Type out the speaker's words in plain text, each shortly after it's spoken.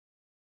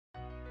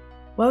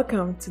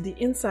Welcome to the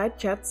Inside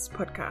Chats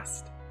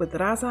podcast with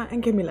Raza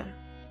and Camilla.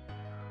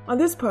 On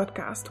this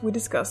podcast, we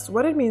discuss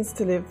what it means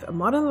to live a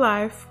modern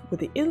life with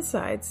the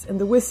insights and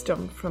the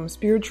wisdom from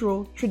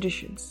spiritual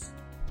traditions.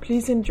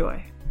 Please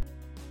enjoy.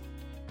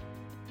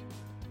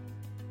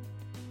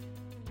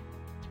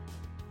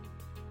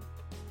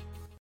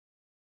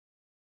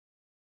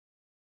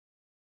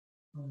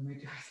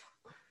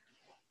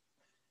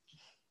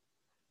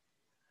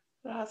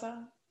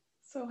 Raza,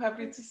 so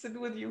happy to sit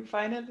with you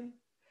finally.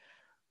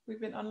 We've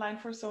been online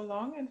for so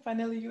long and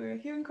finally you're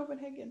here in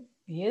Copenhagen.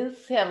 Yes,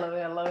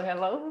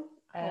 hello.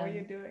 How are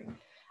you doing?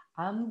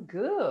 I'm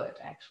good,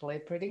 actually,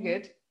 pretty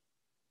good.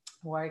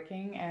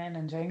 Working and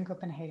enjoying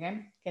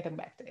Copenhagen, getting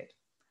back to it.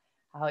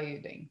 How are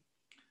you doing?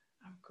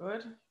 I'm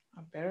good.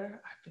 I'm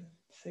better. I've been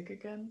sick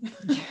again.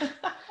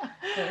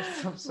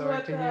 I'm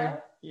sorry to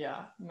hear.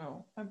 Yeah,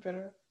 no, I'm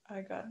better.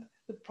 I got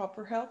the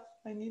proper help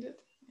I needed.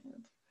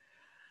 And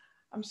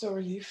I'm so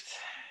relieved.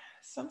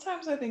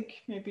 Sometimes I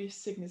think maybe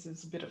sickness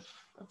is a bit of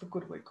a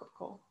good wake-up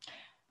call.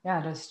 Yeah,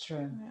 that's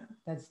true. Yeah.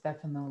 That's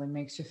definitely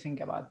makes you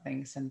think about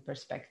things in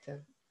perspective.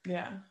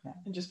 Yeah.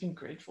 And just being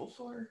grateful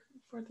for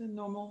the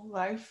normal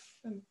life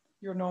and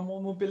your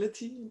normal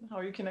mobility and how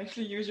you can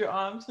actually use your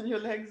arms and your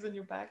legs and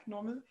your back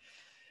normally.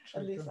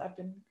 At least I've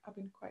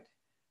been quite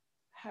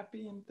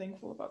happy and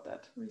thankful about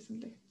that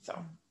recently.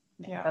 So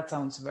yeah, that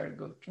sounds very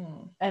good.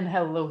 And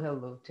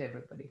hello to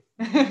everybody.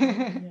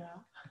 Yeah.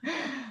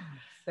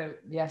 So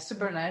yeah,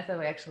 super nice that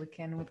we actually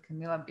can with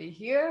Camilla be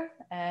here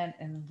and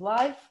in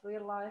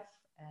real life,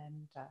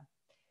 and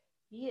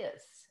yes,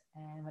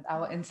 and with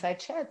our inside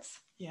chats.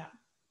 Yeah.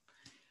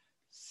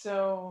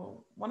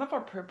 So one of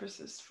our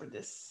purposes for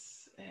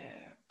this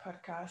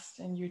podcast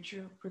and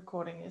YouTube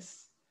recording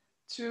is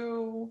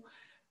to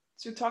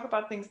talk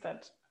about things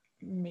that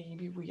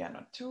maybe we are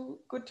not too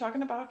good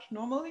talking about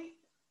normally,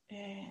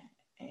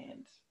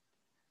 and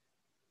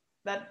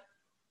that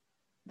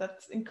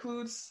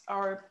includes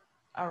our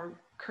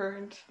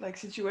current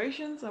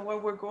situations and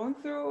what we're going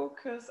through,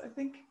 because I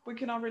think we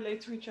can all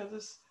relate to each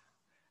other's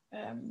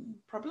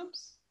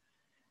problems.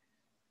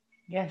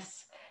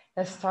 Yes,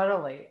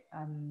 totally.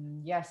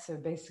 So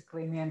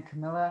basically me and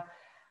Camilla,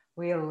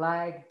 we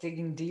like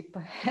digging deep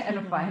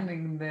and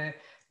finding the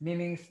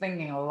meanings,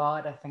 thinking a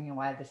lot of thinking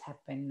why this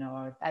happened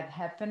or that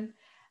happened.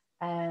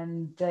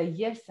 And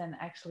yes, and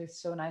actually it's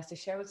so nice to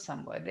share with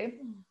somebody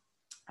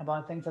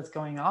about things that's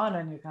going on,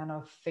 and you kind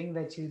of think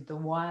that you're the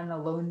one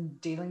alone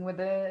dealing with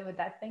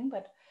that thing,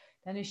 but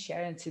then you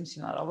share and it seems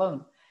you're not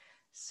alone.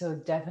 So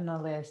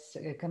definitely, as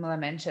Camilla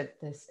mentioned,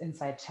 this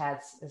inside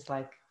chats is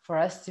like for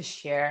us to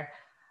share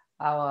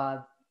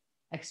our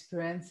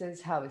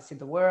experiences, how we see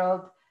the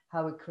world,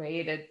 how we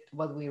created,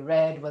 what we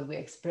read, what we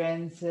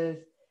experience,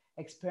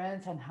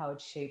 and how it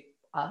shaped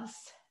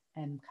us,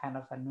 and kind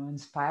of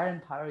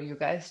empower you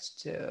guys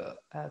to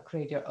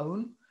create your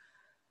own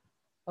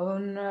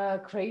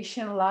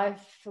creation,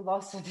 life,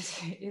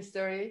 philosophy,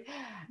 history,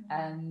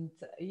 and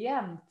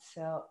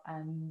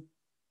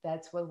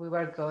that's what we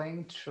were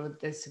going through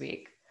this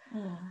week.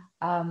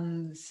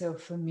 So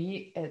for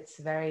me, it's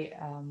very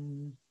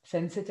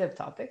sensitive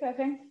topic, I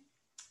think.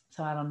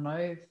 So I don't know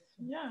if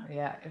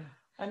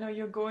I know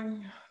you're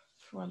going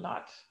through a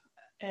lot,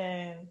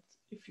 and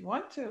if you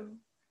want to,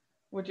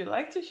 would you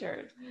like to share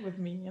it with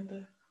me and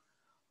the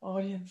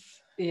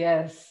audience?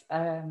 Yes,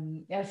 I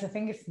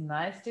think it's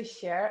nice to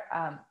share.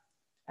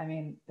 I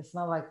mean, it's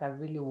not like I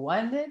really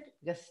wanted,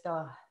 because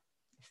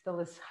still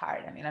is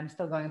hard. I mean, I'm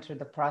still going through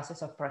the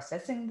process of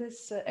processing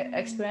this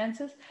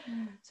experiences.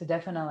 So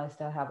definitely I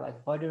still have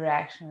like body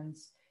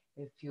reactions.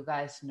 If you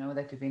guys know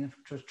that you've been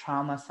through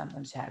trauma,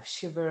 sometimes you have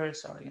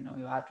shivers or,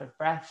 you're out of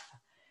breath.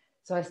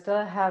 So I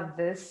still have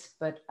this,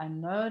 but I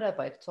know that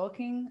by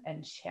talking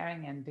and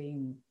sharing and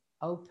being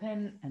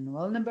open and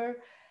vulnerable,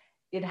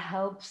 it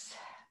helps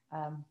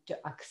to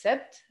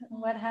accept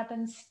what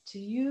happens to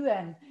you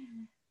and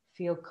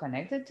feel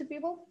connected to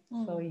people.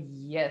 So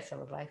yes, I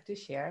would like to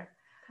share.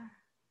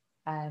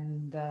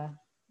 And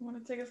you want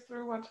to take us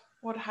through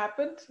what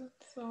happened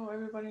so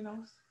everybody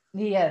knows?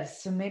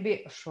 Yes, so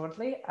maybe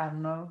shortly, I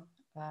don't know.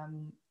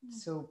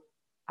 So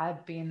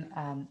I've been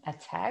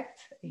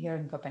attacked here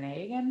in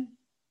Copenhagen.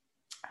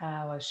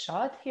 I was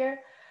shot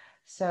here.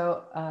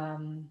 So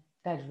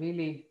that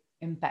really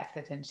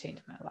impacted and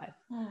changed my life.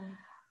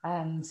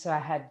 And so I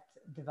had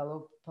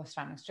developed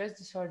post-traumatic stress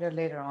disorder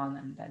later on,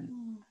 and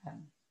then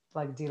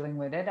like dealing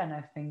with it. And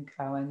I think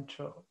I went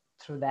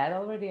through that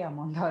already. I'm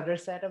on the other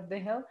side of the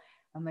hill.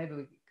 And maybe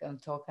we can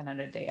talk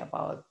another day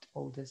about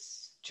all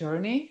this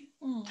journey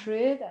through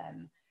it.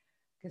 And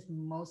because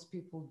most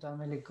people don't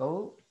really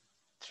go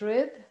through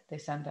it, they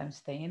sometimes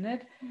stay in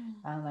it,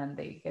 and then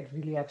they get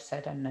really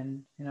upset and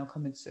then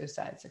commit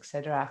suicides,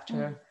 etc.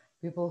 After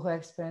people who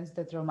experience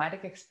the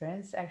traumatic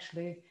experience,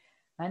 actually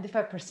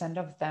 95%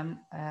 of them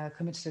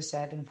commit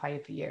suicide in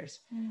 5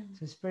 years.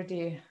 So it's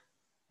pretty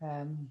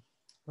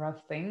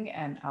rough thing,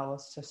 and our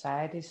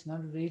society is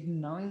not really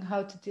knowing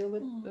how to deal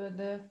with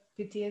the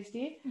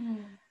PTSD.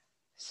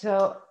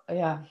 So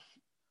yeah.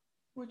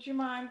 Would you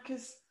mind,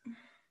 because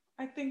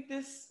I think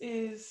this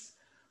is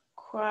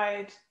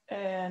quite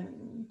a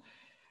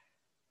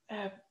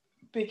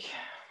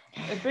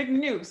big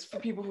news for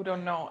people who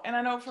don't know. And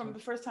I know from the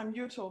first time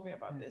you told me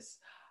about this,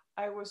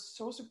 I was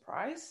so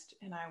surprised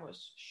and I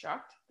was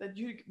shocked that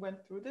you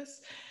went through this.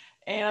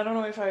 And I don't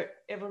know if I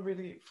ever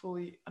really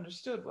fully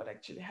understood what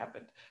actually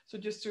happened. So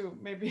just to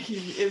maybe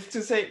is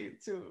to say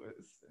to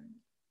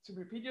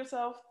repeat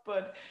yourself,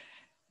 but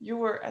you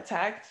were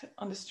attacked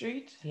on the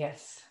street.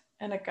 Yes.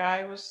 And a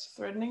guy was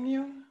threatening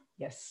you.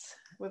 Yes.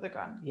 With a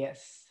gun.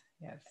 Yes.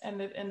 Yes.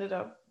 And it ended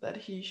up that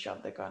he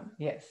shot the gun.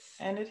 Yes.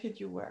 And it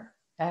hit you where?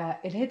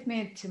 It hit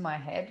me to my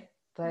head,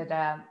 but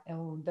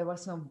there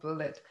was no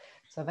bullet.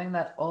 So I think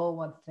that all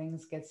what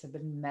things gets a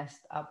bit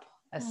messed up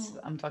as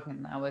I'm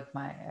talking now with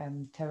my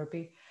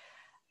therapy.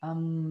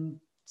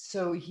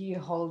 So he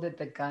holded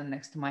the gun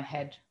next to my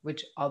head,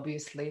 which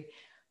obviously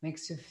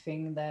makes you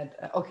think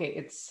that, okay,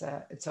 it's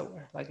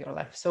over, like your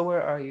life's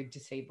over or you're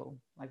disabled.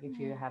 Like if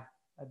you have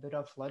a bit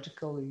of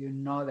logical, you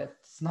know that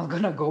it's not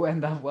going to go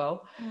end up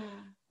well.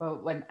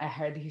 But when I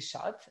heard he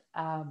shot,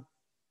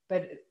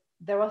 but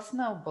there was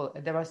no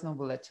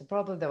bullet. So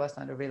probably there was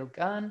not a real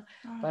gun,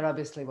 but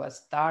obviously it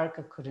was dark.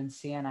 I couldn't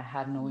see and I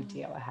had no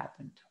idea what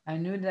happened. I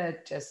knew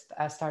that just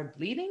I started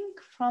bleeding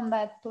from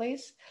that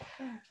place,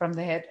 from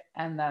the head,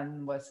 and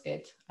then was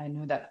it. I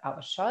knew that I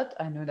was shot.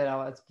 I knew that I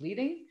was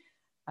bleeding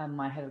and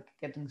my head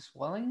getting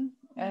swollen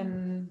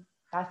and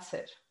that's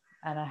it.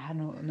 And I had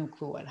no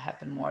clue what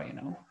happened more,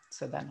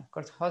 So then, of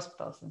course,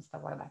 hospitals and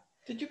stuff like that.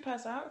 Did you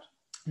pass out?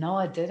 No,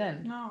 I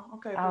didn't. No,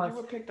 okay, but you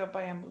were picked up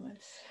by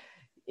ambulance.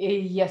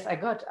 Yes,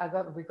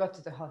 we got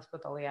to the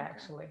hospital,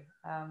 actually.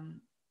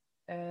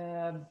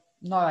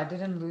 No, I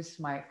didn't lose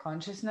my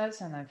consciousness,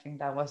 and I think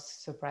that was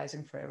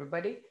surprising for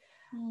everybody,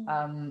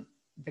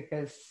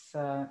 because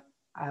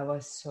I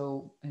was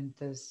so in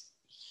this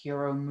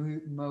hero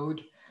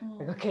mode.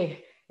 Like,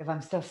 okay, if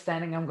I'm still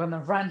standing, I'm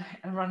gonna run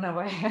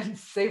away and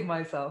save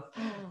myself.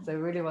 So I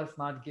really was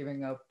not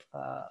giving up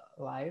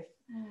life.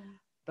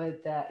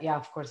 But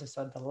of course, I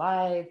saw the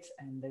lights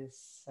and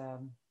this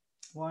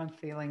warm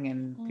feeling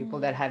and people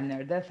that had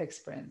near-death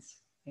experience.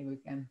 Maybe we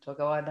can talk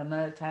about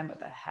another time,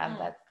 but I had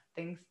that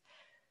things.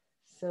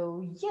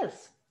 So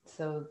yes,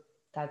 so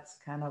that's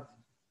kind of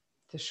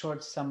the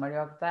short summary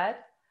of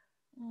that.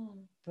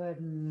 But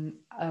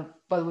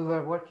we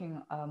were working.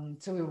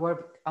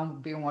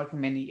 I've been working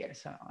many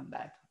years on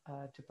that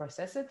to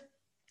process it.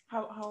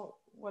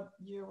 What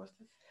year was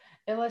this?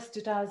 It was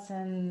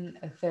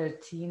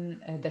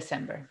 2013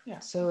 December. Yeah.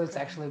 So it's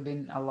actually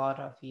been a lot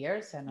of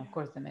years, and of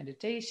course the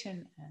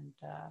meditation and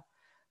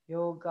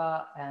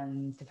yoga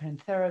and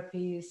different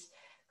therapies,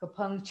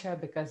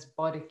 acupuncture, because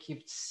body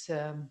keeps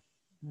the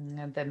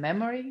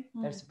memory.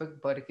 There's a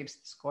book, Body Keeps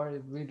the Score,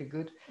 really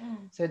good.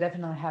 So you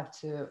definitely have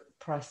to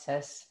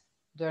process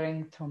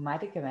during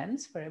traumatic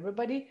events for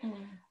everybody.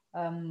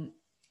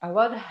 A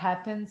lot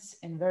happens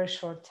in very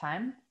short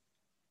time,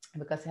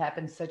 because it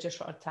happens such a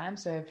short time.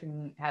 So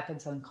everything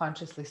happens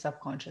unconsciously,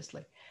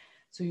 subconsciously.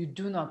 So you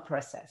do not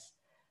process.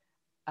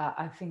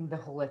 I think the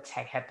whole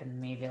attack happened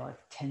maybe like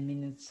 10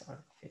 minutes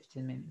or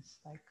 15 minutes,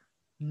 like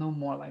no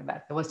more like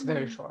that. It was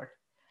very short.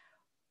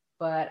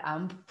 But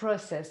I'm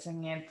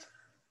processing it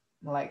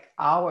like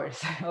hours,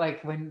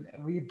 like when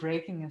we're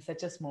breaking in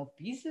such a small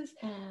pieces.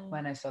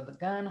 When I saw the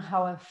gun,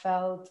 how I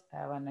felt,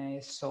 when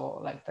I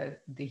saw like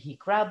he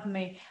grabbed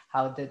me,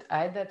 how did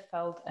I that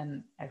felt,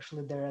 and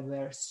actually there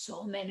were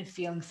so many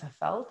feelings I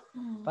felt,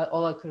 but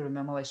all I could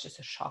remember was just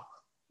a shock.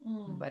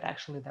 But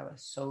actually there were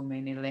so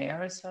many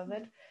layers of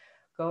it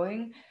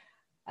going,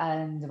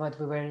 and what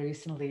we were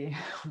recently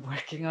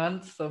working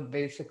on. So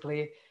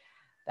basically,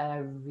 that I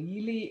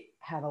really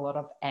have a lot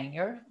of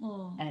anger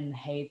and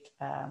hate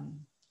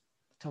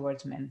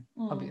towards men,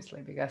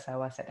 obviously, because I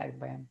was attacked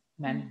by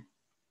men.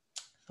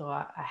 So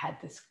I had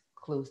this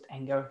closed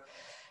anger,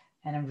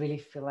 and I really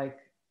feel like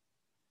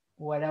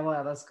whatever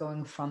I was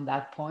going from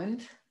that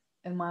point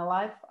in my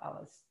life, I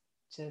was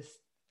just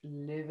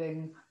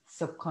living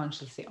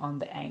subconsciously on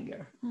the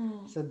anger.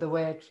 So the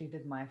way I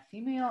treated my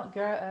female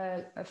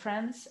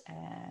friends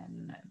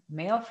and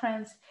male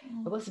friends,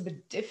 it was a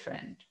bit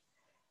different.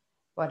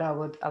 What I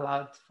would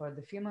allow for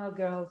the female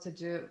girl to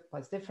do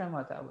was different.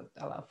 What I would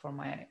allow for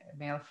my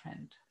male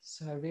friend.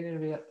 So I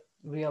really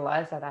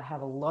realized that I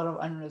have a lot of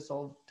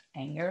unresolved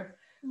anger,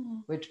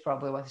 which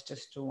probably was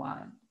just to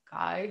one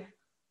guy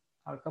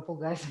or a couple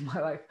guys in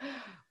my life.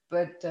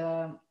 But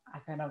I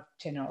kind of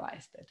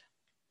generalized it.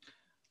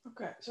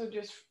 Okay, so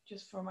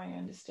just for my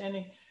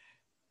understanding,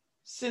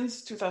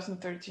 since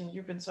 2013,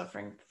 you've been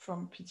suffering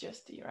from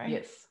PTSD, right?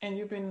 Yes. And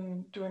you've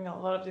been doing a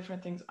lot of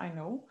different things, I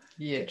know,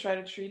 to try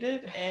to treat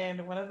it.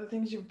 And one of the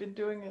things you've been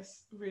doing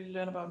is really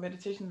learn about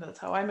meditation. That's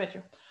how I met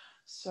you.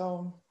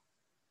 So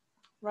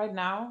right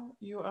now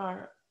you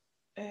are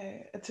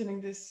attending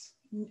this.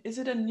 Is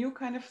it a new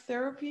kind of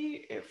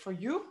therapy for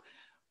you?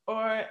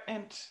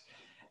 And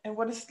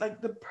what is like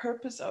the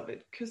purpose of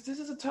it? Because this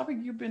is a topic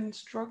you've been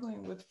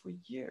struggling with for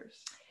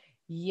years.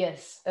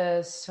 Yes.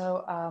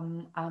 So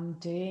I'm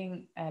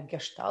doing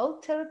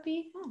Gestalt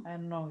therapy. I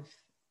don't know if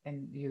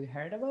And you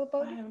heard about I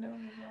Bodhi? have never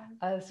heard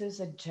about This is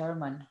a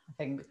German, I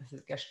think, because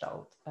it's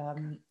Gestalt.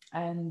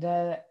 And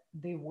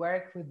they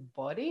work with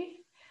body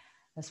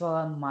as well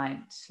as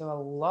mind. So a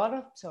lot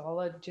of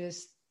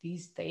psychologists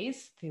these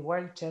days, they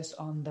work just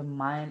on the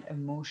mind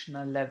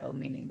emotional level,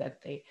 meaning that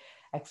they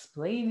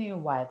explain you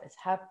why this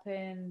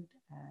happened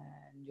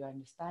and you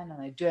understand,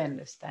 and I do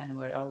understand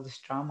where all this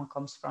trauma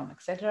comes from,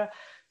 etc.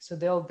 So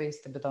they're all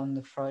based a bit on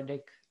the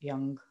Freudic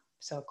Jung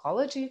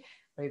psychology,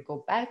 where you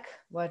go back,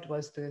 what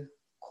was the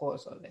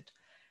cause of it.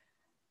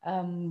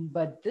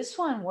 But this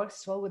one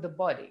works well with the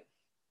body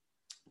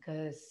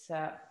because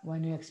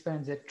when you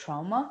experience a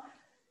trauma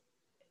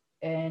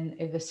and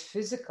if it's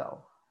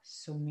physical,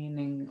 so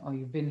meaning, or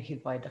you've been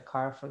hit by the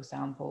car, for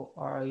example,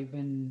 or you've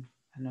been,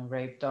 I don't know,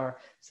 raped, or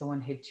someone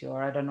hit you,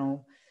 or I don't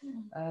know,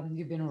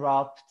 you've been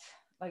robbed,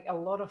 like a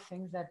lot of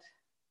things that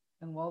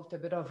involved a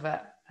bit of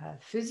a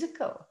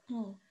physical.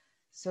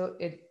 So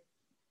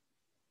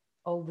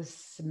all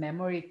this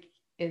memory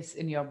is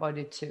in your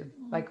body too.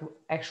 Like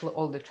actually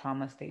all the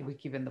traumas that we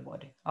keep in the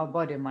body. Our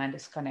body and mind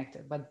is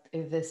connected. But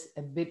if there's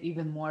a bit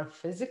even more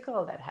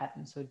physical that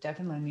happens, so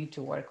definitely need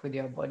to work with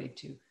your body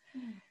to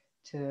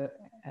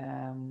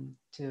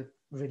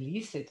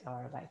release it,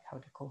 or like how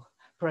to call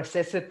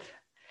process it.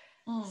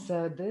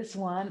 So this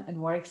one, it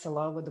works a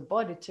lot with the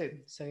body too.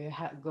 So you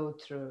go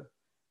through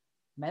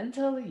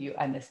mentally, you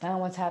understand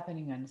what's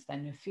happening, you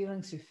understand your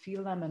feelings, you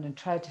feel them, and you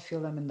try to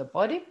feel them in the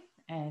body,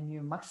 and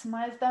you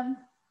maximize them,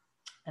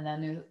 and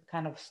then you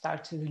kind of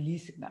start to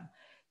releasing them.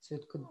 So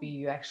it could be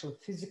you actually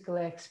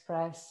physically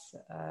express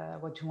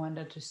what you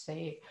wanted to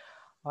say,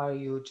 or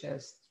you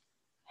just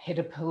hit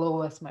a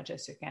pillow as much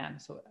as you can.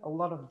 So a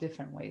lot of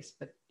different ways,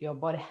 but your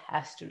body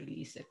has to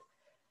release it.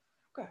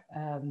 Okay.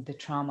 The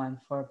trauma, and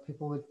for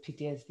people with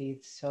PTSD,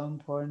 it's so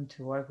important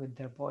to work with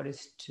their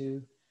bodies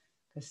too,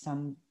 because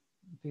some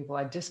people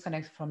are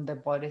disconnected from their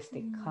bodies.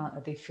 They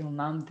can't, they feel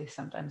numb, they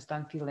sometimes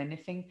don't feel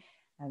anything,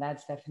 and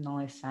that's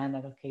definitely a sign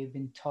that, okay, you've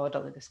been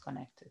totally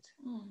disconnected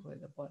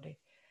with the body.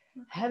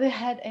 Have you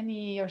had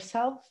any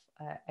yourself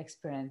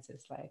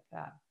experiences like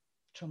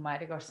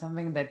traumatic or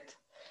something that,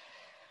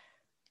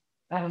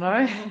 I don't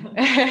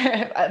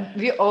know?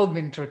 We all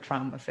been through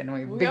traumas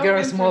anyway, bigger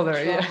or smaller.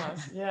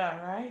 Yeah,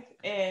 right.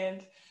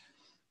 And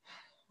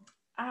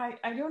I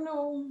don't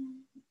know.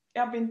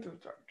 I've been through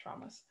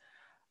traumas.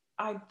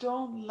 I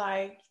don't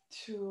like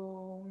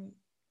to.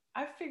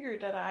 I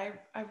figured that I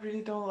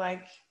really don't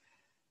like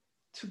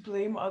to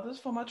blame others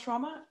for my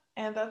trauma,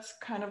 and that's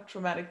kind of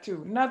traumatic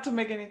too. Not to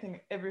make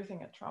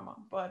everything a trauma,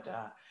 but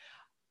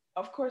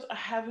of course I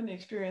haven't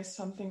experienced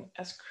something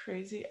as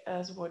crazy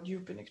as what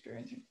you've been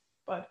experiencing.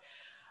 But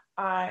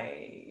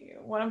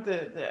one of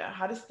the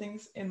hardest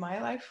things in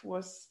my life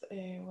was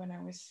when I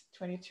was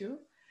 22,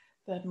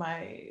 that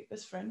my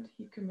best friend,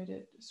 he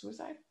committed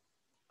suicide.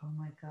 Oh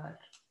my God.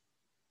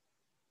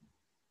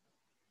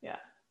 Yeah.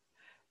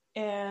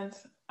 And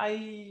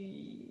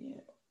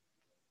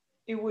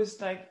it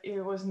was like,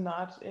 it was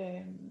not,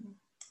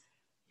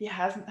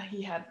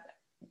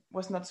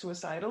 was not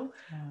suicidal.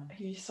 Yeah.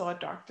 He saw a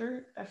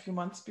doctor a few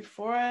months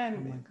before,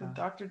 and the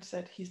doctor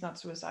said he's not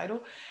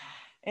suicidal.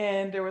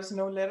 And there was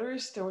no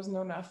letters, there was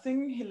no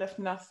nothing. He left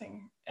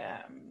nothing.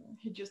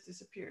 He just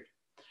disappeared.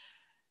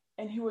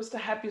 And he was the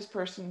happiest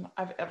person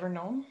I've ever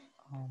known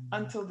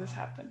until this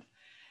happened.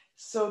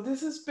 So this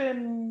has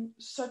been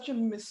such a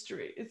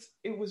mystery.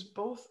 It was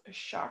both a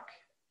shock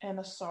and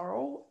a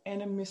sorrow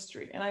and a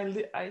mystery. And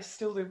I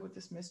still live with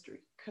this mystery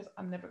because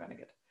I'm never going to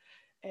get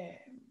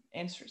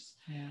answers.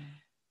 Yeah.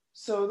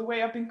 So the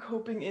way I've been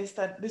coping is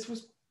that this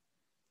was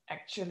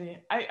actually,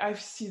 I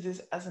see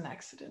this as an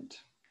accident.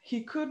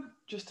 He could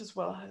just as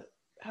well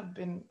have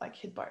been like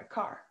hit by a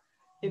car.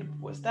 It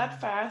was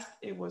that fast.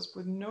 It was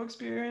with no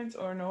experience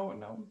or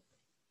no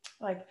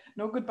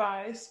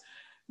goodbyes,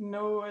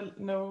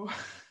 no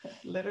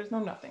letters, no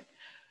nothing.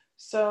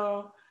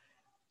 So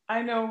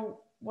I know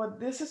what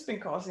this has been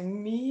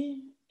causing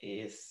me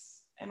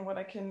is, and what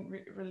I can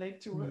relate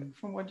to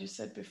from what you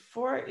said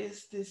before,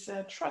 is this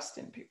trust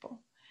in people,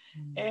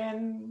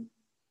 and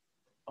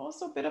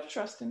also a bit of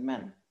trust in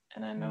men.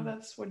 And I know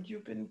that's what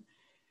you've been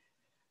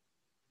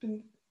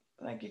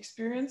like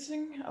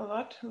experiencing a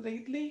lot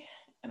lately,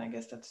 and I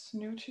guess that's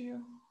new to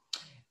you.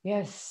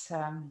 Yes.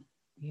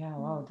 Yeah.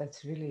 Wow,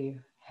 that's really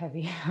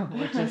heavy.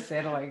 What you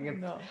said, like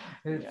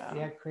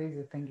it's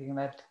crazy thinking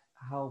that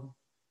how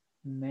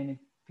many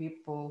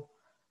people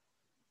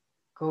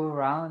go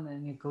around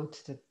and you go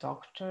to the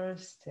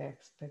doctors, they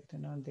expect,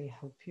 they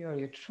help you, or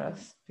you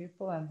trust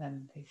people, and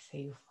then they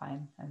say you're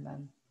fine, and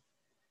then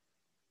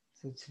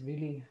so it's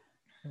really,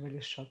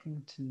 really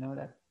shocking to know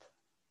that.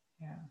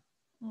 Yeah.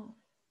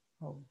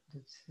 Oh,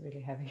 that's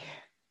really heavy.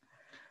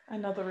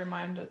 Another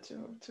reminder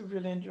to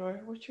really enjoy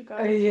what you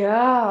got.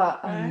 Yeah.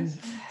 Right?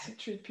 And to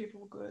treat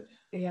people good.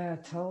 Yeah,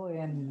 totally.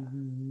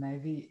 And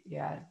maybe,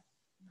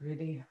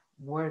 really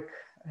work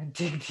and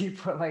dig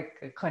deeper,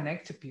 like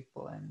connect to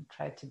people and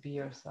try to be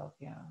yourself.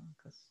 Yeah,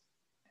 because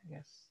I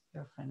guess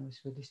your friend was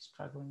really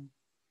struggling.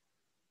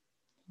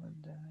 But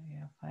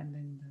yeah,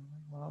 finding the way.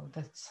 Wow,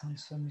 that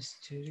sounds so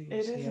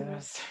mysterious. It is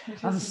Yeah.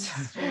 it I'm is a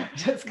sorry. mystery.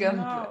 Just can't.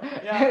 No,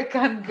 I yeah.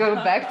 can't go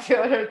back to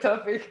other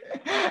topic.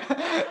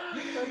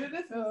 But it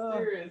is Oh.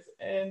 mysterious,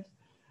 and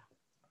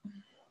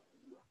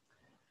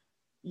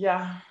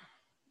yeah,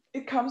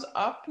 it comes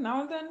up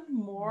now and then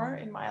more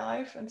in my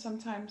life, and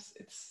sometimes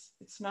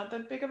it's not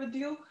that big of a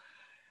deal.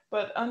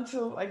 But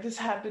until like this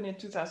happened in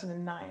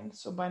 2009,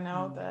 so by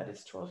now that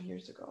is 12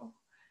 years ago.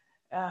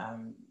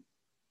 Um,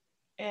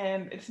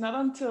 and it's not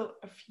until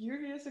a few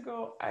years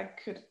ago I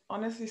could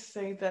honestly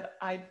say that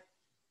I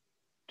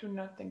do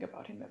not think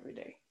about him every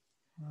day.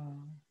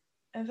 Oh.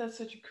 And that's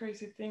such a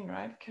crazy thing,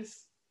 right?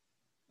 Because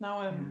now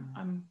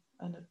I'm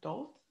an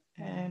adult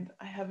and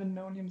I haven't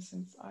known him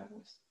since I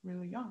was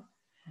really young.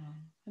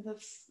 And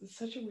it's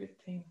such a weird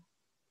thing.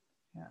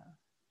 Yeah.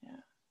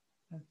 Yeah.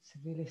 That's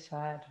really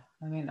sad.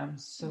 I mean, I'm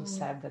so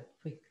sad that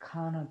we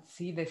cannot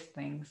see these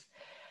things.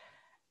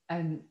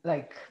 And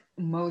like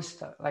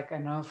like I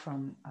know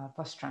from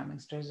post-traumatic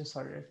stress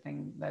disorder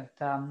thing that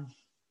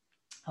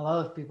a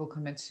lot of people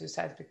commit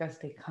suicide because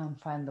they can't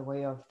find the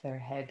way of their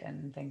head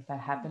and things that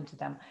happen to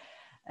them.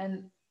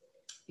 And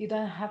you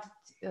don't have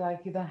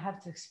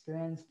to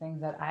experience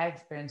things that I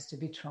experienced to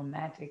be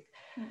traumatic.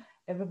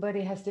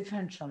 Everybody has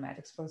different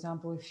traumatics. For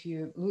example, if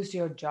you lose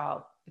your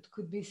job, it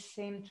could be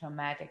same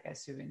traumatic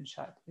as you've been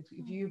shot. If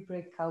you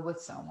break up with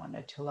someone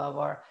that you love,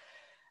 or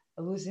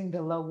losing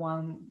the loved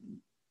one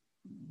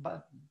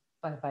but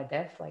by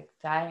death, like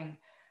dying.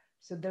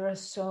 So there are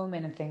so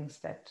many things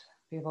that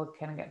people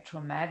can get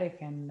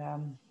traumatic,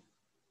 and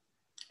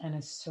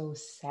it's so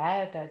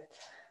sad that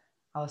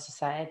our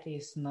society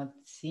is not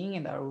seeing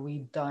it, or we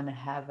don't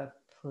have a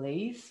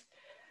place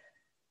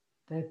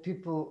that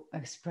people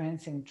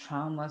experiencing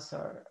traumas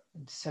or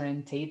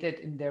disorientated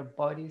in their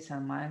bodies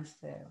and minds,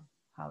 they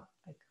have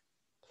like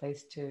a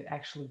place to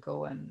actually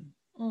go and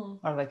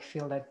or like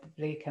feel that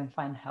they can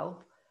find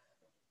help.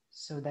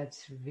 So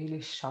that's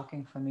really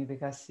shocking for me,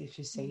 because if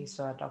you say you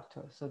saw a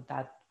doctor, so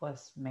that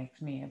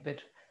makes me a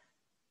bit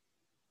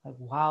like,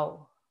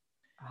 wow,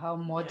 how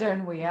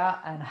modern we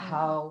are and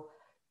how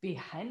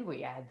behind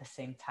we are at the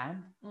same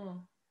time.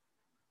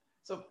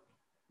 So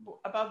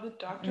about the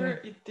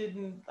doctor, it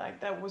didn't,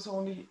 like, that was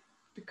only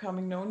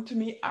becoming known to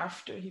me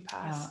after he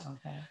passed.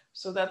 Okay.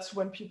 So that's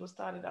when people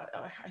started.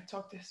 I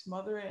talked to his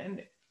mother,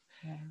 and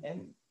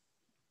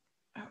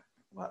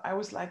well, I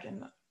was like,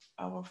 and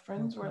our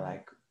friends were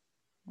like,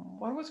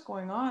 what was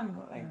going on?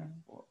 Like,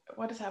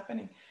 what is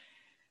happening?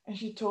 And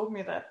she told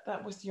me that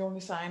that was the only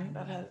sign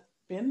that had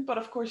been. But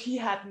of course, he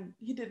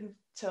didn't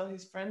tell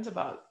his friends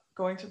about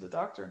going to the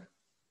doctor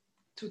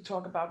to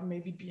talk about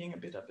maybe being a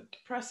bit of a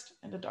depressed.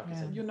 And the doctor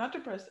said, you're not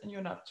depressed and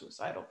you're not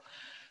suicidal.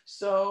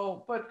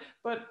 So, but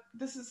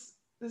this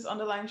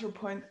underlines your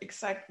point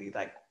exactly.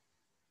 Like,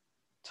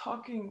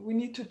 we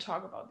need to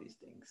talk about these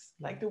things.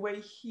 Like the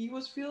way he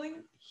was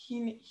feeling,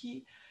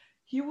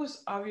 he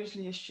was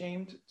obviously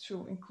ashamed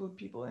to include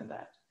people in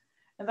that.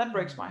 And that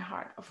breaks my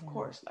heart, of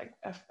course. Like,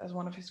 as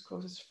one of his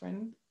closest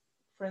friends,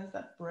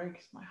 that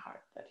breaks my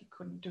heart that he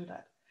couldn't do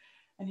that.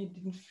 And he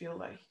didn't feel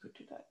like he could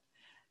do that.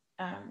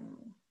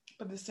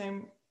 But the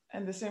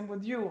same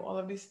with you, all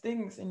of these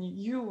things, and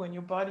you and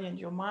your body and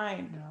your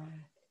mind,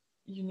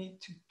 you need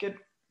to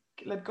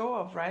let go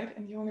of, right?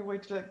 And the only way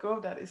to let go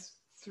of that is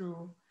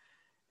through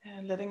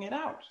letting it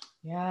out.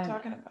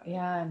 Talking about it.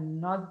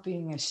 And not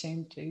being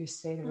ashamed to. You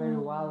say it very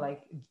well.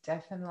 Like,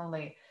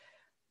 definitely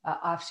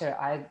after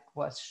I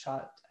was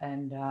shot,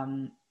 and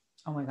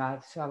oh my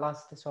god, so I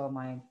lost as well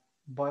my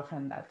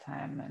boyfriend that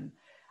time. And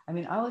I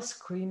mean, I was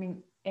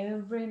screaming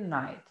every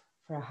night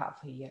for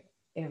half a year,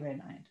 every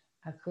night.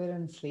 I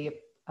couldn't sleep,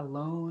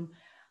 alone,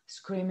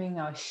 screaming.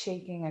 I was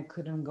shaking. I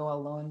couldn't go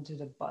alone to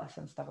the bus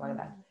and stuff like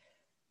that.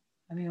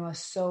 I mean, it was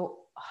so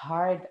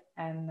hard,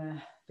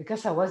 and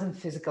because I wasn't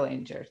physically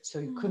injured, so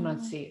you could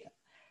not see it.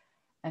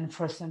 And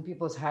for some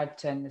people, it's hard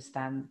to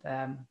understand.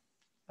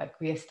 Like,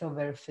 we are still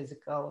very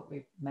physical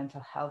with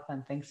mental health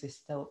and things.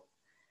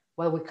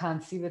 We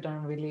can't see, we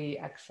don't really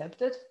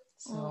accept it.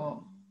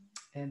 So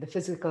the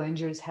physical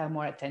injuries have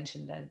more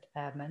attention than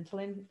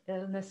mental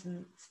illness,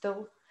 and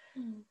still.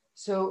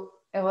 So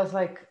it was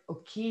like,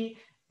 okay,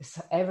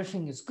 so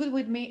everything is good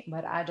with me,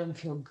 but I don't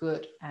feel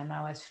good. And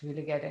I was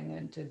really getting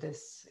into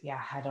this. I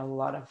had a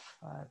lot of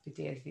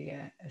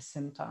PTSD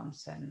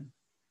symptoms and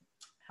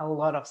a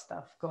lot of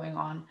stuff going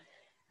on.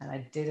 And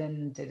I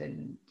didn't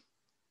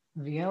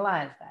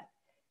realize that.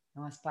 I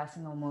was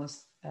passing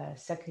almost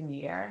second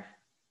year.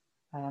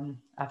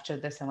 After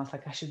this, I was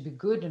like, I should be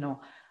good.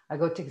 I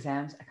go to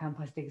exams. I can't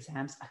pass the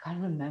exams. I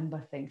can't remember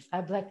things.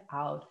 I black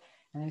out.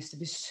 And I used to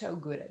be so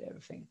good at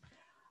everything.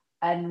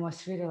 And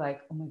was really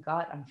like, oh my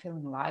God, I'm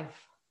feeling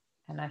life.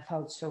 And I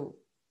felt so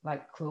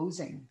like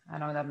closing. I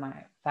know that my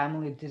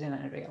family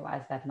didn't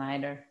realize that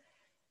neither.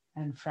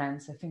 And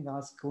friends, I think I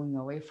was going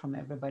away from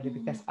everybody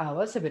because I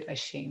was a bit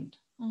ashamed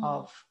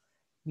of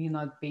me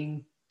not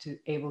being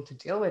able to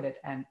deal with it.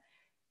 And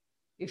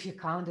if you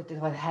counted it,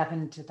 what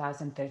happened in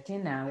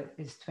 2013, now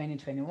it's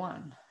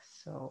 2021.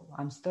 So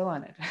I'm still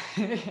on it,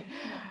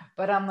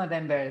 but I'm not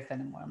embarrassed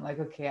anymore. I'm like,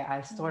 okay,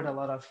 I stored a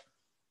lot of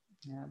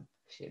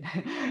shit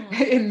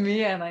in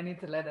me, and I need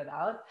to let it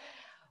out.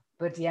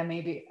 But yeah,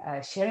 maybe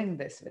sharing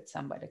this with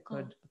somebody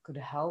could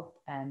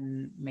help,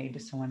 and maybe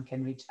someone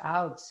can reach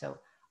out. So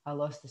I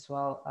lost as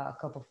well a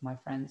couple of my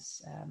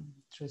friends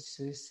through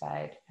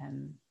suicide,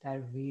 and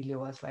that really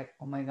was like,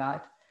 oh my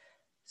God,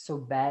 so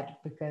bad.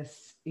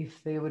 Because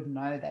if they would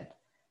know that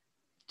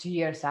 2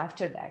 years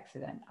after the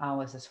accident, I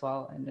was as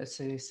well in the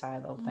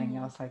suicidal thing.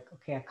 I was like,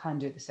 okay, I can't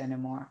do this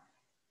anymore.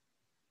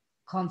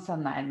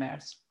 Constant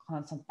nightmares,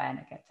 constant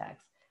panic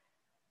attacks,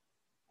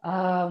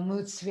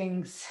 mood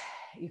swings.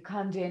 You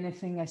can't do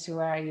anything as you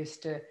were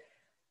used to.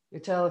 You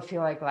totally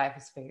feel like life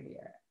is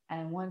failure.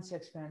 And once you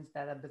experience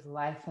that, a bit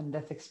life and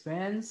death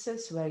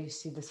experiences where you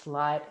see this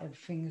light,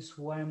 everything is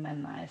warm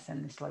and nice,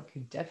 and it's like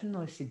you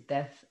definitely see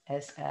death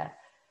as a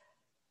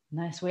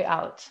nice way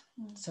out.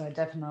 So I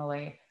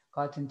definitely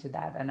got into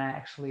that, and I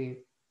actually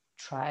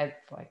tried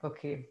like,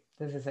 okay,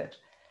 this is it.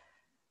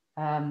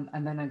 And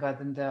then I got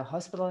in the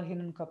hospital here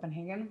in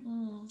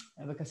Copenhagen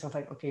because I was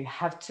like, okay, you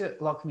have to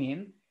lock me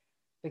in,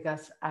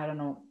 because I don't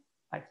know,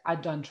 like I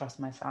don't trust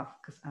myself,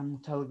 because I'm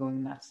totally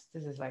going nuts.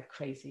 This is like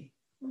crazy.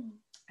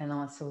 And it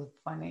was so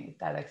funny,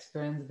 that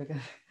experience,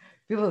 because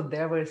people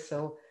there were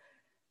so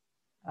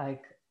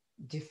like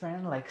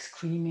different, like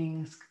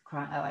screaming,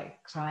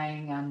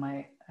 crying, and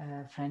my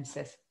friend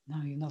says,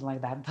 no, you're not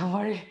like that, don't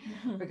worry.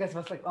 Because I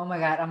was like, oh my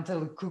God, I'm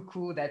totally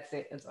cuckoo, that's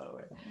it, it's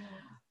over.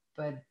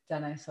 But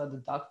then I saw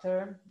the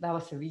doctor. That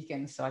was the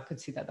weekend, so I could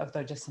see that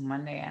doctor just on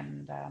Monday.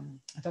 And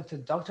I talked to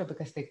the doctor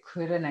because they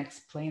couldn't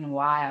explain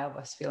why I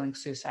was feeling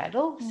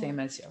suicidal, same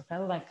as you. I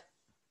felt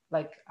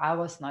like I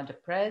was not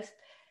depressed.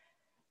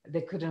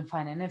 They couldn't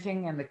find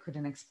anything, and they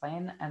couldn't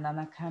explain. And then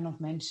I kind of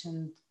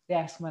mentioned, they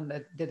asked when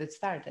did it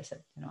start? I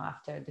said,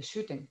 after the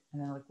shooting.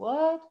 And they're like,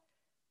 what?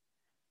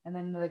 And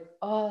then they're like,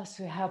 oh,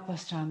 so you have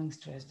post-traumatic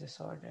stress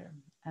disorder.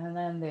 And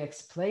then they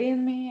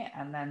explained me,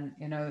 and then,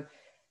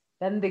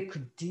 then they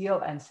could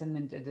deal and send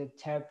me to the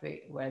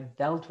therapy where I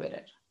dealt with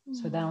it.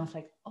 So then I was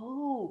like,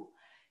 oh,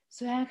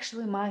 so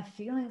actually my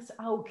feelings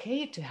are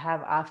okay to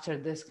have after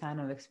this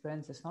kind of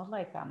experience. It's not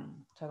like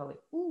I'm totally,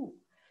 ooh.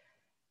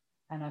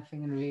 And I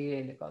think it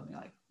really got me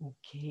like,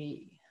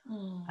 okay.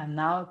 And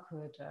now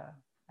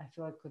I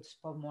feel I could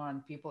spot more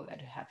on people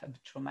that have a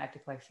bit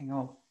traumatic, like saying,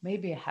 oh,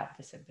 maybe I have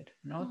this a bit,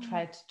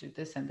 try to do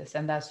this and this.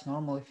 And that's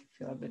normal if you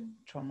feel a bit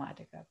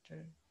traumatic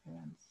after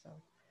events. So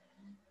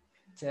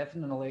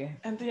definitely.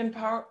 And the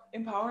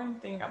empowering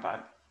thing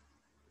about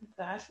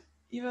that,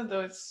 even though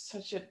it's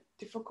such a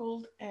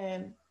difficult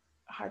and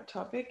hard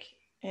topic,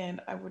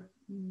 and I would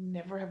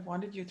never have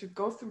wanted you to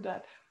go through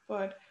that,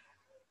 but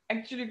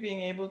actually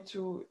being able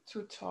to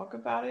talk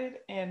about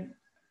it, and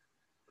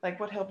like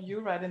what helped you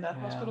right in that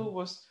hospital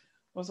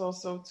was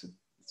also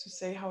to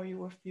say how you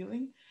were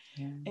feeling.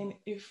 And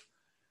if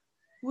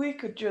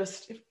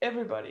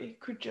everybody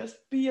could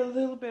just be a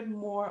little bit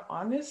more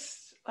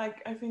honest,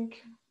 like I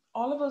think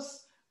all of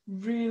us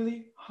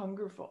really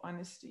hunger for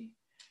honesty,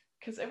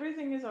 because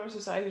everything in our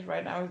society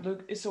right now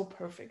is so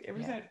perfect.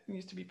 Everything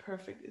needs to be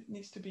perfect. It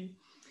needs to be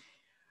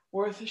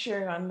worth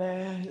sharing on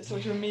the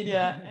social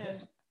media,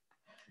 and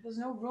there's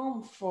no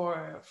room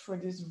for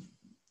this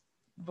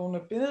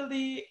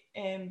vulnerability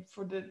and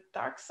for the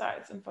dark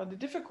sides and for the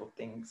difficult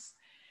things.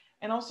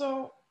 And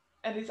also,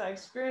 at least I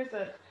experienced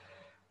that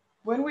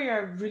when we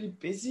are really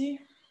busy,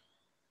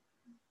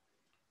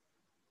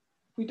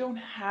 we don't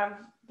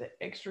have the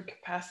extra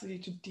capacity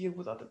to deal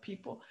with other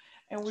people,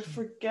 and we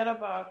forget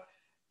about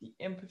the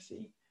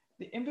empathy.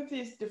 The empathy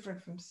is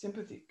different from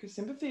sympathy, because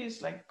sympathy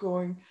is like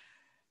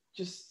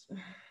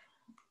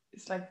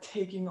it's like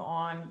taking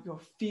on your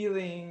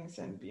feelings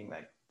and being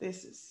like,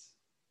 this is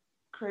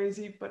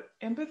crazy. But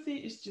empathy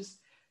is just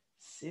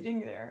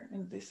sitting there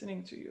and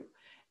listening to you,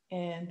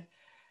 and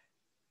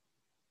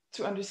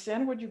to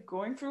understand what you're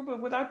going through,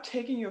 but without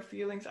taking your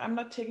feelings. I'm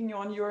not taking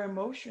on your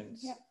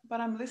emotions,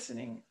 but I'm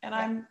listening, and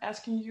I'm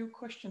asking you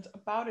questions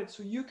about it,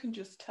 so you can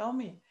just tell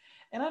me,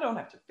 and I don't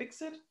have to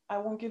fix it. I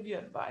won't give you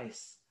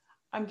advice.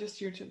 I'm just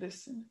here to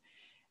listen.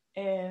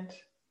 And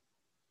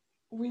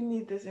we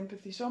need this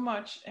empathy so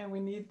much, and we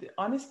need the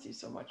honesty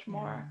so much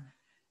more.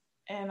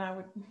 And I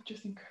would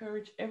just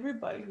encourage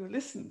everybody who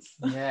listens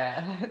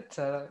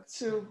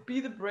to be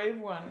the brave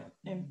one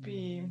and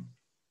be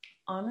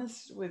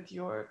honest with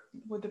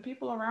the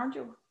people around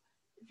you.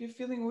 If you're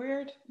feeling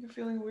weird, you're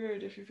feeling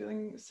weird. If you're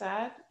feeling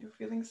sad, you're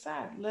feeling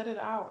sad. Let it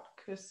out,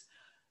 because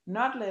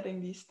not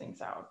letting these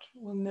things out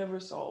will never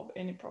solve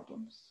any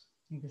problems.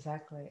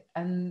 Exactly.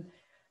 And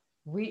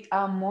we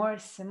are more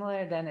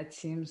similar than it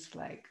seems.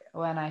 Like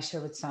when I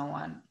share with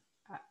someone,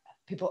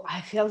 people,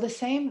 I feel the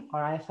same,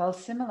 or I felt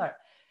similar.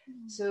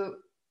 So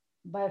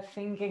by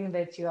thinking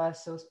that you are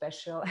so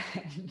special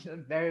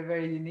and very,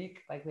 very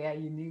unique, like we are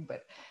unique,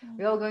 but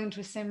we're all going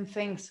through the same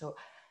thing. So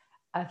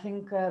I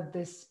think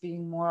this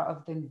being more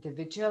of the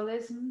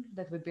individualism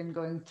that we've been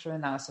going through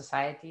in our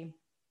society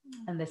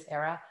in this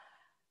era,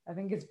 I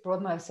think it's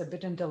brought us a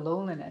bit into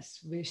loneliness.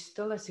 We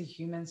still, as a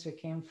humans, we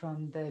came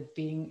from the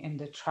being in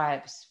the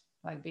tribes,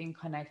 like being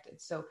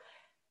connected. So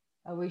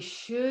we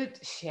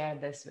should share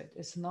this with.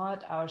 It's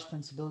not our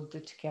responsibility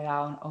to carry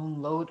our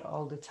own load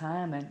all the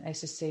time. And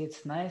as you say,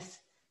 it's nice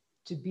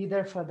to be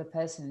there for the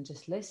person and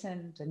just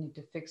listen. Don't need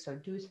to fix or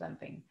do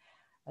something.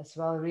 As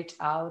well, reach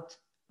out.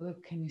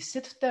 Look, can you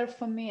sit there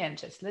for me and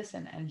just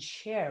listen and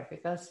share?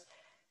 Because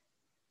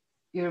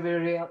you will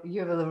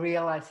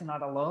realize you're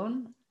not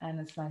alone, and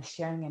it's nice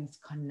sharing and it's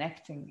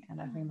connecting.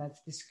 And I think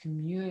that's this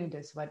community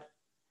is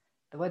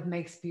what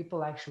makes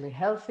people actually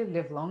healthy,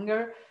 live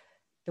longer.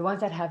 The ones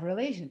that have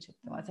relationship,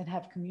 the ones that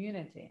have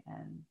community,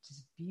 and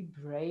just be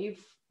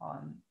brave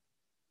on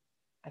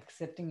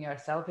accepting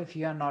yourself if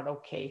you are not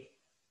okay.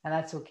 And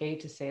that's okay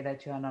to say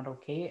that you are not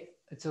okay.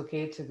 It's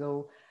okay to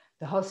go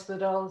to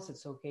hospitals.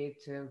 It's okay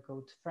to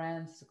go to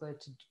friends, to go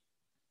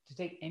to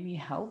take any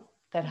help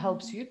that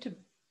helps you to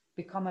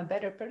become a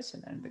better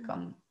person and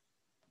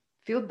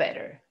feel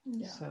better.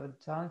 Yeah. So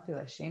don't feel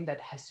ashamed.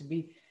 That has to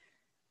be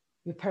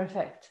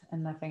perfect,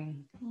 and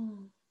nothing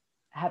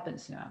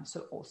happens. I'm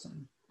so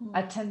awesome.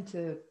 I tend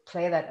to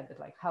play that a bit,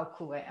 like how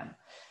cool I am.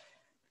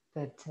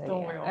 But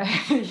don't we all?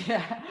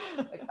 Yeah,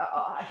 like,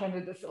 I can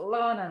do this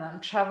alone, and I'm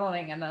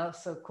traveling, and I'm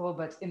so cool.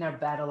 But inner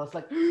battle is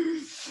like,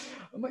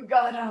 oh my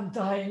god, I'm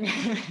dying.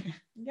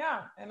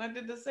 Yeah, and I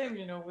did the same.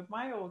 With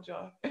my old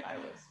job, I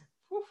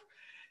was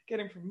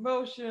getting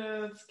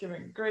promotions,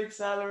 getting great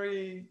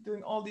salary,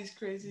 doing all these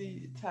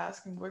crazy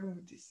tasks, and working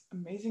with these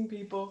amazing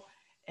people.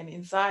 And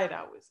inside,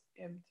 I was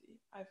empty.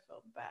 I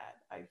felt bad.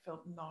 I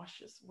felt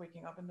nauseous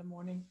waking up in the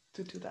morning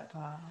to do that.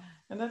 Wow.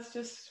 And that's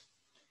just,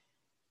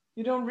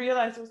 you don't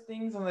realize those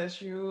things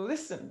unless you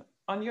listen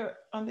on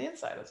the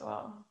inside as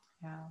well.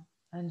 Yeah.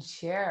 And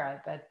share.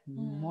 I bet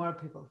more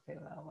people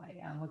feel that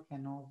way. And we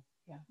can all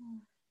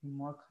be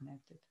more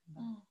connected.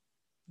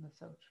 That's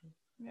so true.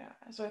 Yeah.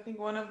 So I think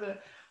one of the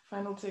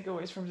final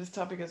takeaways from this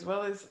topic as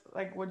well is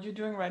like what you're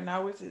doing right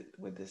now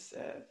with this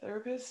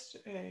therapist.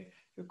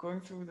 You're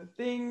going through the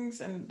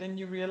things, and then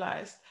you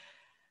realize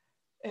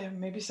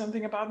maybe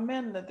something about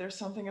men, that there's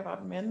something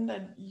about men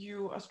that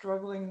you are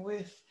struggling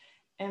with.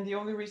 And the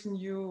only reason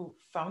you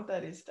found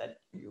that is that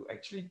you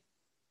actually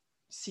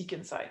seek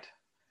inside.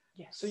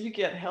 Yes. So you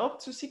get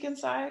help to seek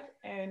inside,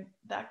 and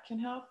that can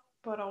help,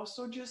 but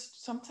also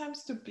just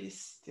sometimes to be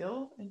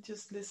still and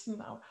just listen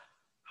now.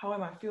 How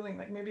am I feeling?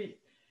 Like maybe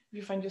if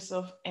you find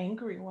yourself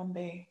angry one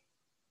day,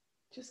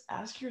 just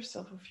ask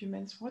yourself a few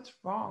minutes, what's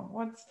wrong?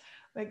 What's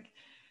like,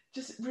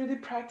 just really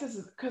practice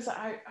it, because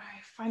I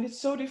find it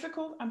so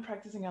difficult. I'm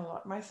practicing a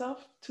lot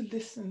myself to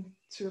listen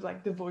to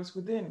like the voice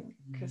within,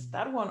 because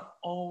that one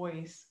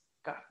always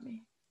got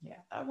me. Yeah,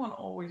 that one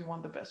always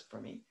want the best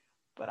for me,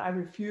 but I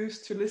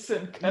refuse to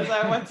listen because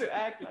I want to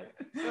act like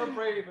so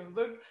brave and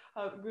look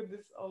how good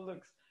this all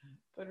looks.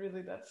 But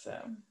really, that's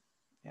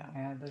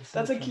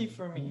that's a key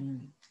for me.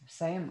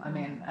 Same. I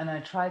mean, and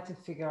I try to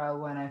figure out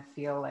when I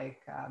feel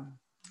like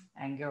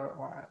anger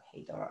or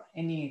hate or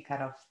any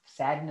kind of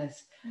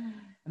sadness,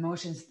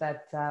 emotions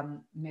that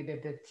maybe a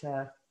bit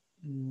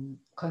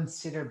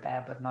consider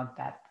bad but not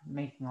bad,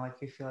 making like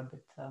you feel a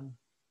bit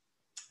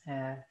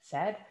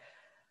sad.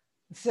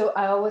 So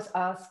I always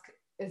ask,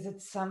 is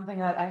it something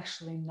that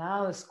actually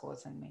now is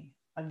causing me,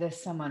 or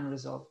there's some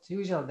unresolved?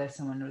 Usually there's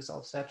some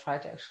unresolved. So I try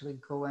to actually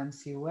go and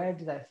see, where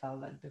did I feel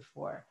that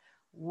before?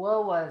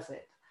 What was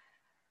it?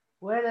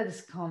 Where did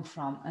this come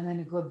from? And then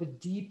you go a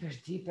bit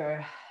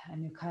deeper,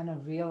 and you kind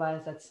of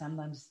realize that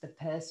sometimes the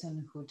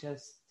person who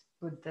just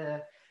put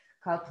the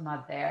cup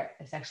not there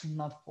is actually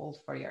not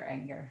fault for your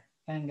anger.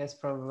 Anger is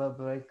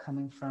probably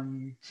coming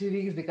from 2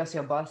 weeks because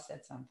your boss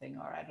said something,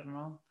 or I don't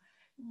know,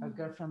 a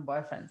girlfriend,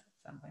 boyfriend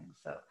said something.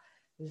 So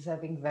this is, I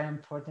think, very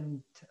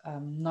important,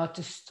 not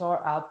to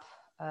store up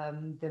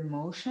the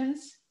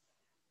emotions,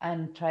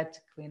 and try to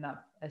clean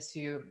up as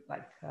you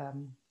like,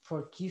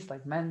 for keys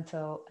like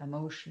mental,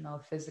 emotional,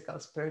 physical,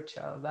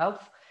 spiritual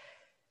wealth.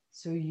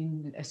 So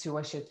as you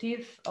wash your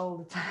teeth all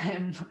the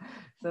time,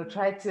 so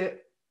try to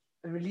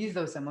release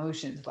those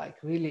emotions, like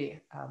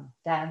really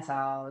dance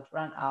out,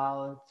 run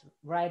out,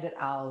 write it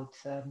out,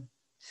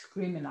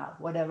 screaming out,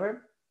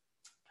 whatever.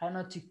 Try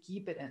not to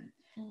keep it in,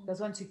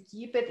 because once you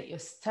keep it, you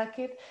stuck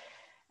it.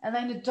 And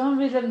then you don't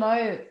really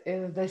know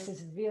if this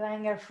is real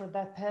anger for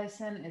that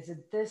person. Is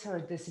it this,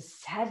 or this is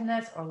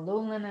sadness or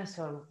loneliness,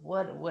 or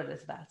what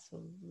is that?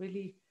 So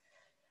really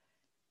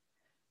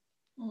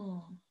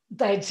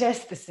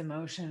digest these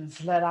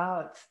emotions, let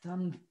out.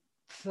 Don't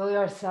fill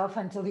yourself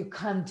until you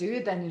can't do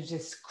it. Then you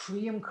just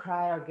scream,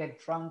 cry, or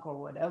get drunk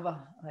or whatever.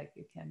 Like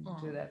you can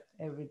do that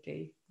every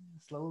day,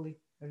 slowly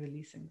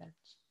releasing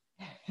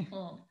that.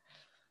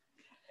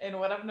 And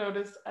what I've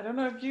noticed, I don't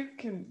know if you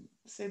can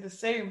say the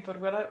same, but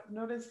what I've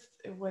noticed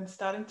when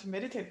starting to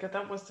meditate, because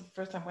that was the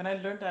first time, when I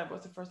learned that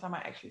was the first time I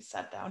actually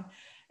sat down,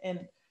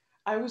 and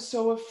I was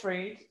so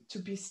afraid to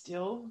be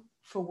still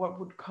for what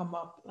would come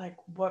up, like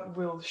what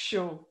will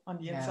show on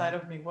the inside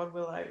of me, what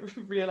will I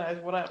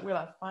realize, will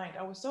I find.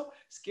 I was so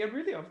scared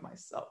really of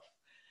myself.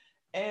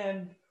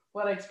 And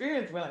what I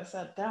experienced when I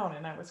sat down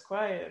and I was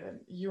quiet, and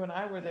you and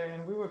I were there,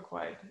 and we were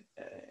quiet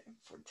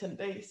for 10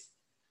 days.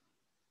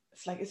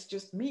 It's like, it's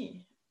just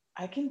me.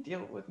 I can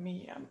deal with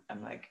me.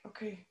 I'm like,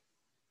 okay.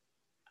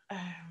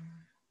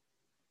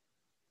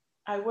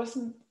 I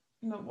wasn't,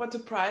 what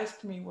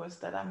surprised me was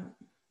that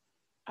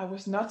I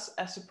was not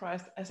as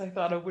surprised as I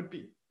thought I would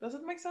be. Does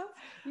it make sense?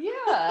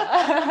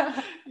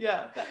 Yeah.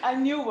 Yeah, I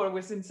knew what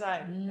was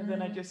inside, and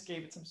then I just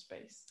gave it some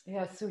space.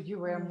 Yeah, so you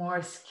were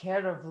more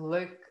scared of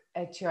look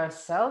at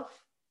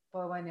yourself,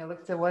 but when you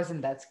looked, it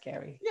wasn't that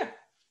scary. Yeah,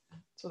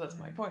 so that's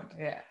my point.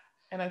 Yeah.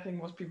 And I think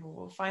most people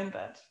will find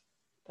that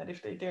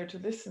if they dare to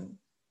listen,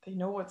 they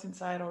know what's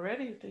inside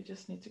already. They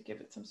just need to give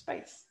it some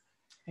space.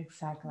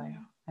 Exactly.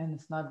 Yeah. And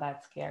it's not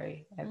that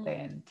scary at the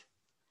end.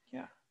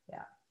 Yeah.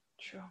 Yeah.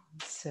 Sure.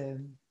 So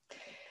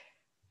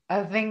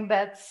I think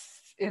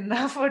that's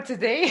enough for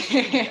today.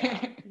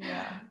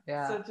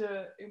 Yeah. Such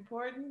a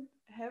important,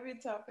 heavy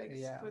topics,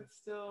 but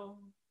still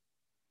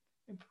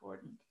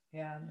important.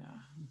 Yeah.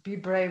 Be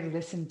brave,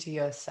 listen to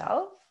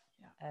yourself,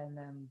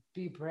 and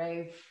be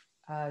brave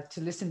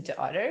to listen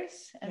to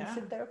others and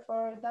sit there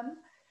for them.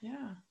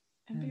 Yeah.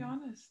 And be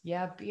honest.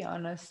 Yeah, be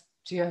honest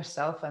to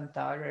yourself and to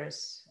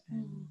others.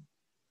 And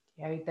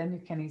then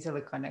you can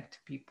easily connect to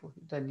people.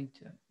 You don't need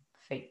to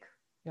fake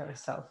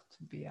yourself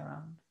to be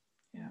around.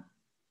 Yeah.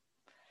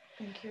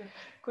 Thank you.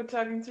 Good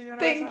talking to you,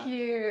 Rosa. Thank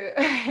you.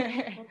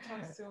 We'll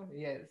talk soon.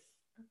 Yes.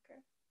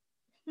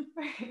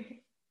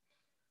 Okay.